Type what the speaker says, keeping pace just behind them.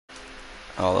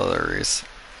All other race.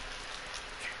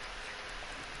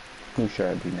 Who should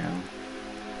I be now?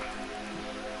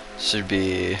 Should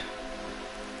be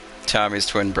Tommy's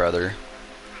twin brother,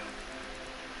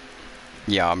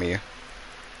 Yami.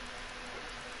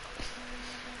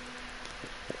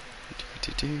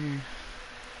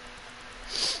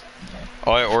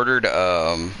 Oh, I ordered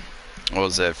what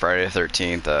was it, Friday the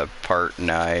 13th, part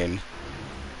 9,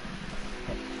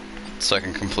 so I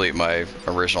can complete my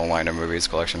original line of movies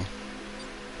collection.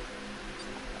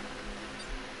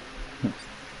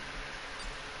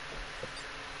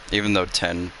 Even though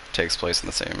 10 takes place in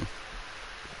the same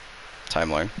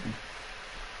timeline.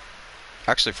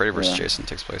 Actually, Freddy vs. Jason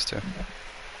takes place too.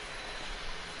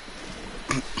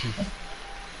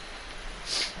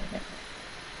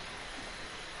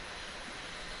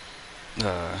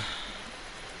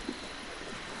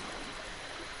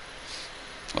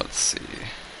 Let's see.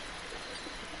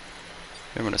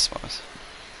 Luminous Moss.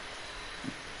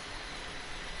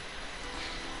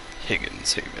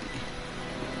 Higgins Haven.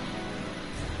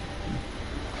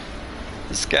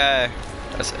 This guy.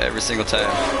 That's every single time.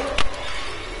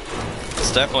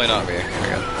 It's definitely not me. Here we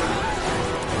go.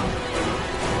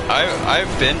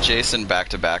 I've been Jason back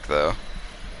to back though,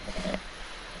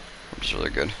 which is really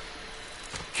good.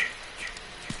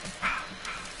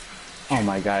 Oh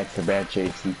my god, it's a bad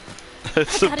Jason.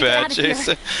 It's a bad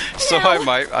Jason. So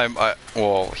no.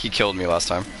 Well, he killed me last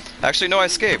time. Actually, no, I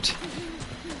escaped.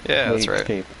 Yeah, that's right.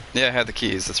 Escaped. Yeah, I had the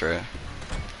keys, that's right.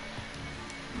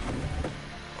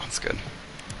 That's good.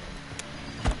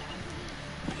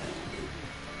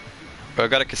 Oh, I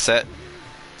got a cassette.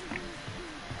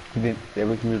 He didn't, it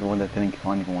was the one that didn't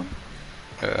kill anyone.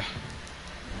 Yeah.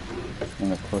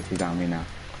 And of course he got me now.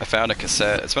 I found a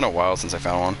cassette. It's been a while since I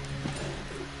found one.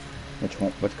 Which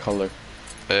one? What color?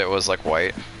 It was like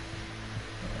white.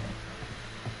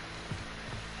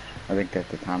 I think that's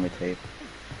the Tommy tape.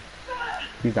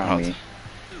 He's on me.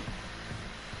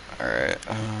 Alright,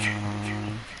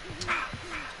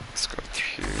 let's go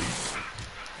here.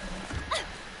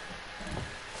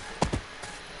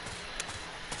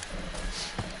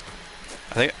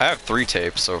 I think I have 3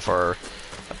 tapes so far.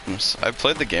 I've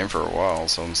played the game for a while,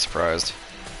 so I'm surprised.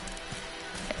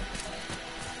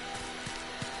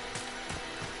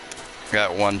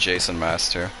 Got 1 Jason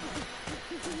mask too.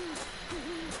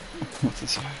 What's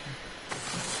inside here?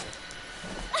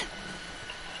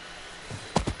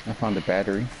 I found a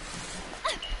battery.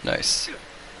 Nice.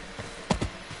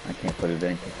 I can't put it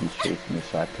in because he's chasing me,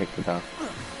 so I picked it up.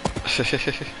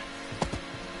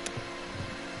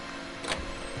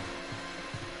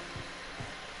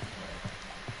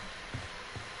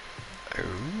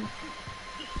 Ooh.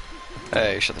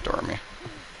 Hey, shut the door on me.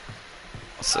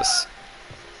 What's this?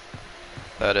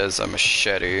 That is a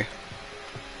machete.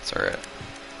 It's alright.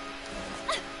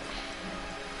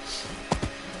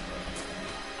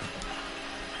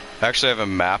 I actually have a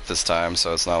map this time,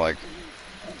 so it's not like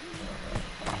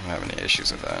I don't have any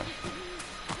issues with that.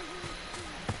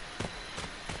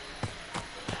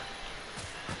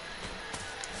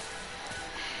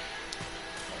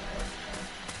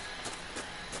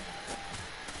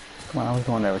 Come on, I was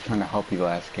the one that was trying to help you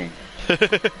last game.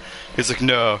 He's like,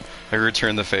 no, I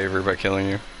returned the favor by killing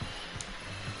you.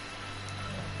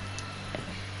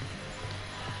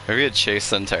 Maybe I'd chase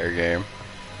the entire game.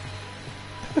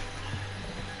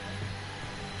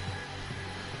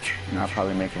 And I'll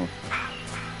probably make him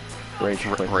rage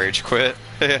quit. Rage quit?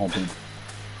 Yeah.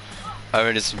 I've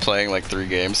been just been playing like 3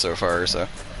 games so far, so.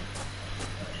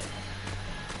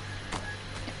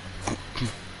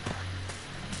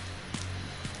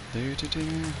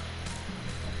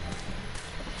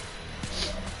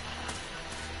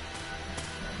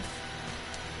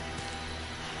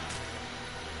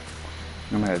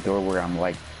 I'm at a door where I'm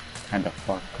like kind of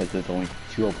fucked because there's only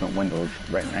 2 open windows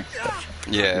right next to it.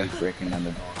 Yeah. Breaking down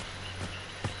the door.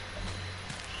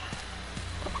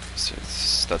 So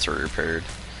that's already repaired.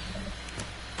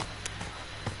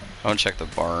 I want to check the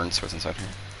barn, see what's inside here.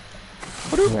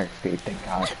 What thank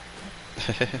God.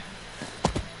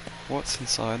 What's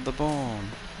inside the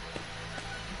barn?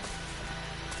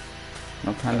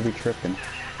 No time to be tripping.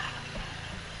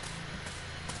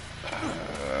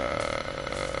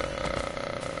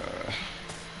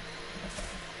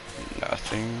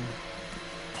 Nothing.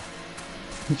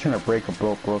 He's trying to break a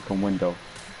broken window.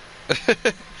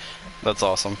 That's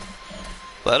awesome.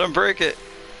 Let him break it.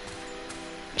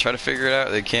 Try to figure it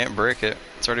out. They can't break it.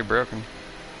 It's already broken.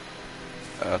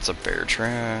 It's a bear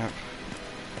trap.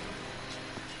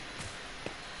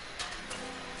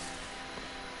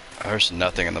 There's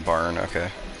nothing in the barn. Okay.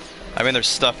 I mean, there's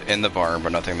stuff in the barn,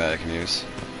 but nothing that I can use.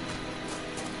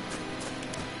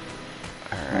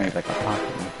 Alright. Like a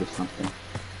pocket. or something.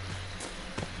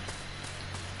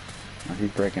 Oh,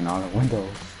 he's breaking all the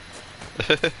windows.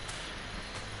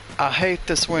 I hate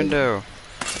this window.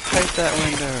 Hate that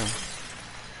window.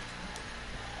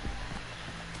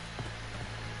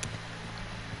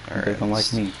 They don't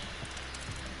like me.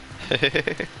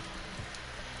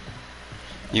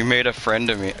 You made a friend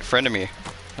of me.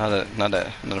 Not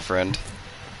a friend.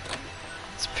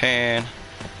 It's pan.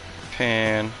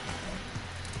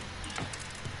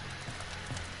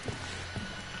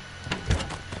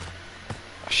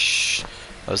 Shh.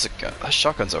 There's a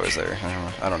shotgun's always there.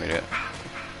 I don't need it.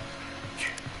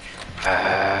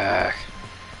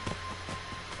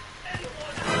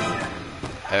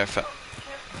 Fuck.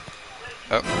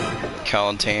 Oh, Cal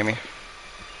and Tammy.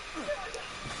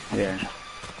 Yeah.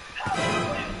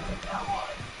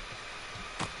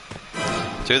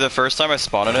 Dude, the first time I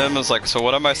spawned him, I was like, so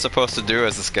what am I supposed to do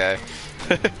as this guy?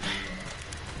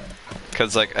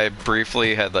 Cause like I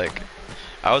briefly had like,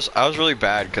 I was really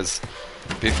bad because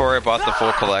before I bought the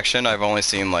full collection, I've only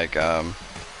seen like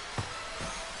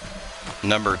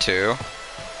number 2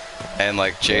 and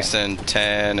like Jason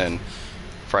 10 and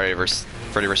Freddy vs.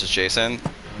 Jason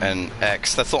and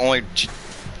X. That's the only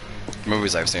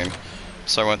movies I've seen.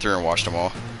 So I went through and watched them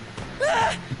all.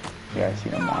 Yeah, I see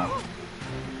them all.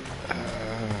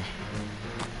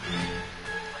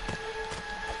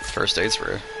 First aid's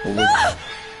free.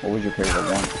 What was your favorite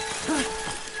one?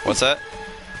 What's that?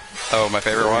 Oh, my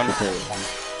favorite one?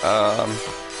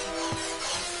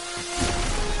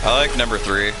 I like number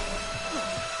 3.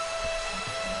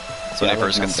 That's when he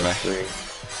first gets to me. 3.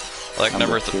 I like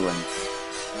number 2 and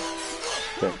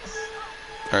 6.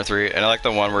 Number 3, and I like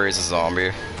the one where he's a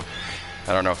zombie.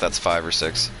 I don't know if that's 5 or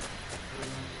 6.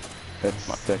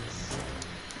 That's 6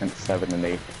 and 7 and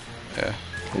 8. Yeah.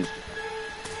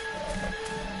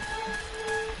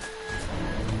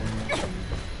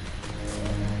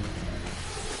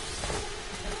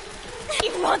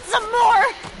 You want some more?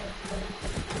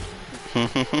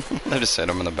 I just hit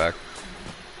him in the back.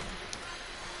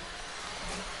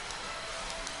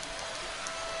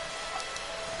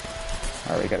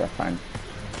 Alright, we gotta find.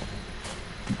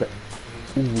 But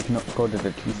we can go to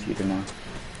the 2-seater now.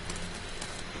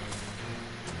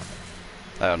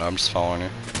 I don't know, I'm just following you.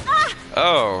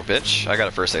 Oh, bitch. I got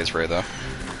a first aid spray though.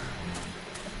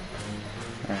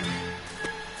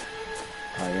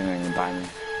 Oh, you didn't even buy me.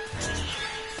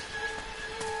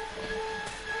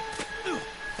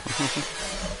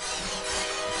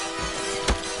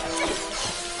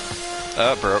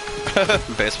 Oh, it broke.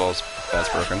 Baseball's bat's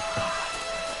broken.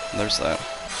 There's that.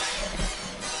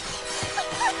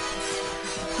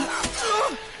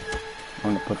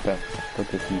 I'm gonna put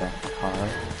this in the car.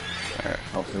 Alright.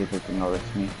 Hopefully they can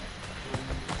notice me.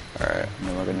 Alright. And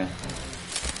then we're gonna...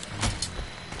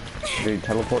 Did he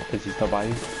teleport? Is he still by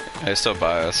you? He's still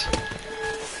by us.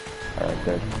 Alright,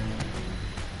 good.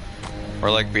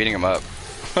 We're like beating him up.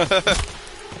 Damn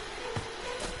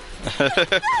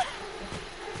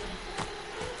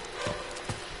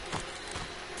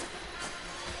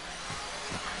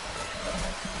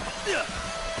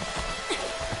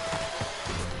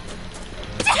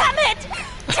it!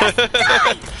 Just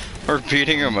die! We're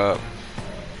beating him up.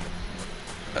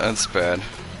 That's bad.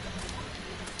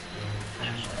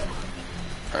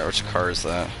 Alright, which car is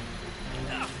that?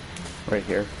 Right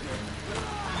here.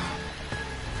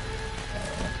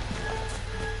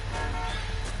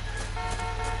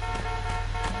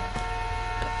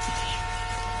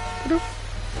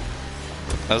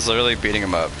 I was literally beating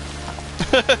him up.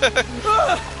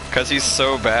 Because he's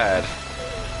so bad.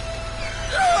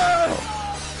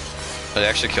 Did he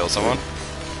actually kill someone?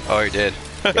 Oh, he did.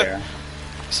 Yeah.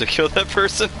 So he killed that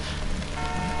person?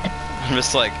 I'm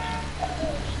just like...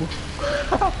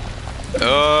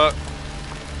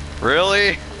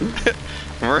 Really?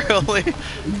 Really?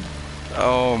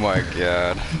 Oh my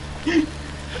god.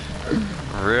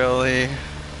 Really?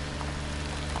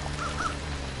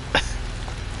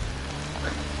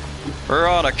 We're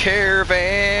on a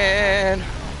caravan!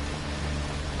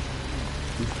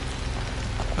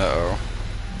 Uh-oh.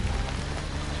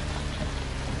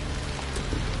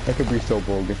 That could be so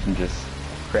bogus and just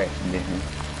crash into him.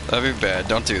 That'd be bad,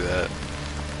 don't do that.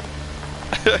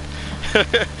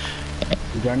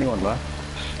 Is there anyone left?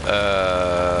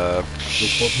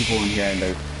 There's 4 people in here and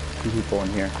there's 2 people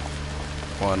in here.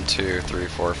 1, 2, 3,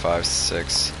 4, 5,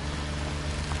 6.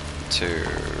 2.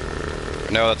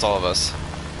 No, that's all of us.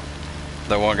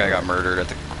 The one guy got murdered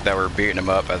at that were beating him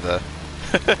up at the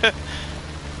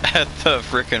at the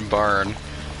frickin' barn.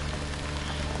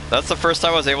 That's the first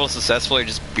time I was able to successfully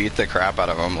just beat the crap out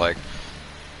of him. Like,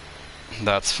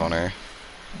 that's funny.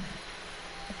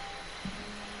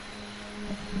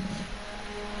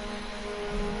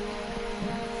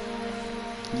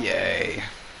 Yay.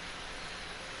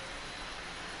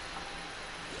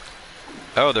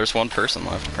 Oh, there's one person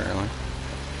left, apparently.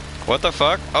 What the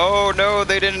fuck? Oh no,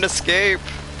 they didn't escape!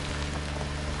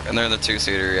 And they're in the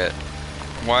two-seater yet.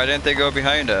 Why didn't they go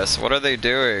behind us? What are they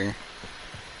doing?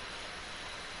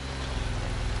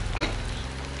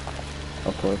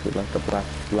 Of course, it's like the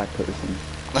black person.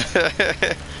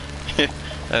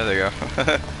 There they go.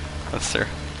 That's true.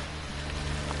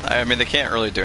 I mean, they can't really do